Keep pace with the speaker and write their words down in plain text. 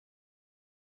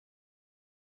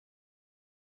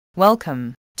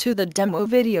Welcome to the demo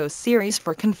video series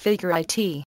for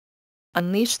Configure.IT.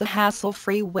 Unleash the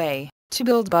hassle-free way to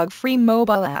build bug-free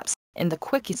mobile apps in the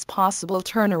quickest possible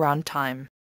turnaround time.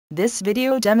 This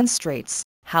video demonstrates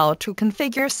how to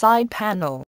configure side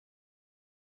panel.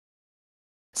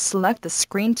 Select the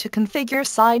screen to configure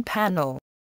side panel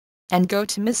and go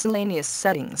to Miscellaneous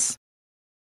Settings.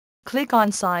 Click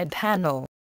on Side Panel.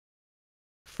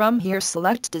 From here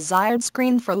select desired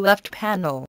screen for left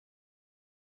panel,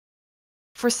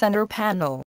 for center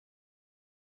panel,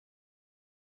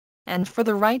 and for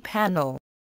the right panel.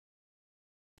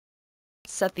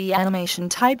 Set the animation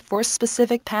type for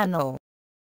specific panel.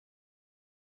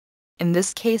 In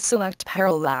this case select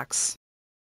Parallax.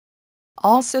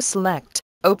 Also select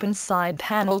Open Side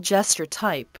Panel Gesture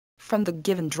Type from the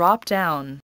given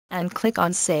drop-down, and click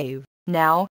on Save.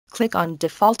 Now, click on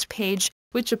Default Page,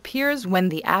 which appears when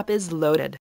the app is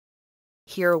loaded.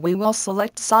 Here we will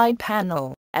select Side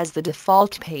Panel as the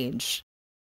default page,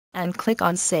 and click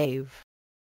on Save.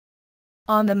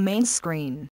 On the main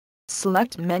screen,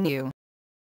 select Menu,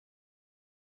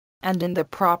 and in the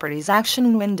Properties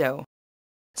action window,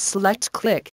 select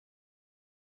Click,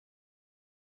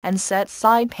 and set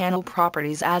Side Panel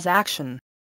Properties as Action.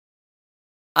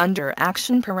 Under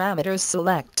Action Parameters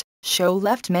select Show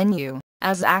Left Menu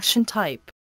as Action Type,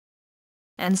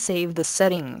 and save the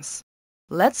settings.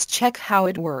 Let's check how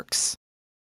it works.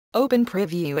 Open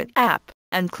Preview It app,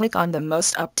 and click on the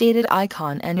most updated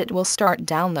icon and it will start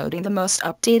downloading the most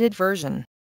updated version.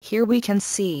 Here we can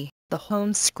see, the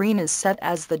home screen is set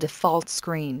as the default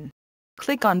screen.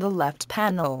 Click on the left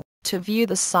panel, to view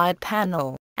the side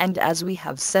panel, and as we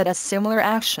have set a similar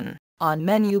action, on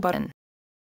Menu button.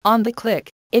 On the click,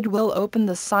 it will open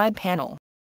the side panel.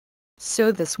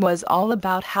 So this was all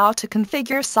about how to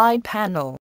configure side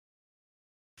panel.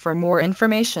 For more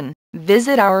information,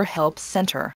 visit our Help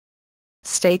Center.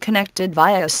 Stay connected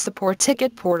via support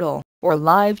ticket portal or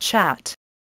live chat,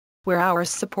 where our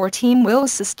support team will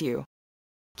assist you.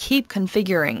 Keep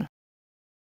configuring.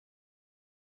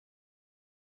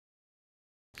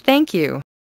 Thank you.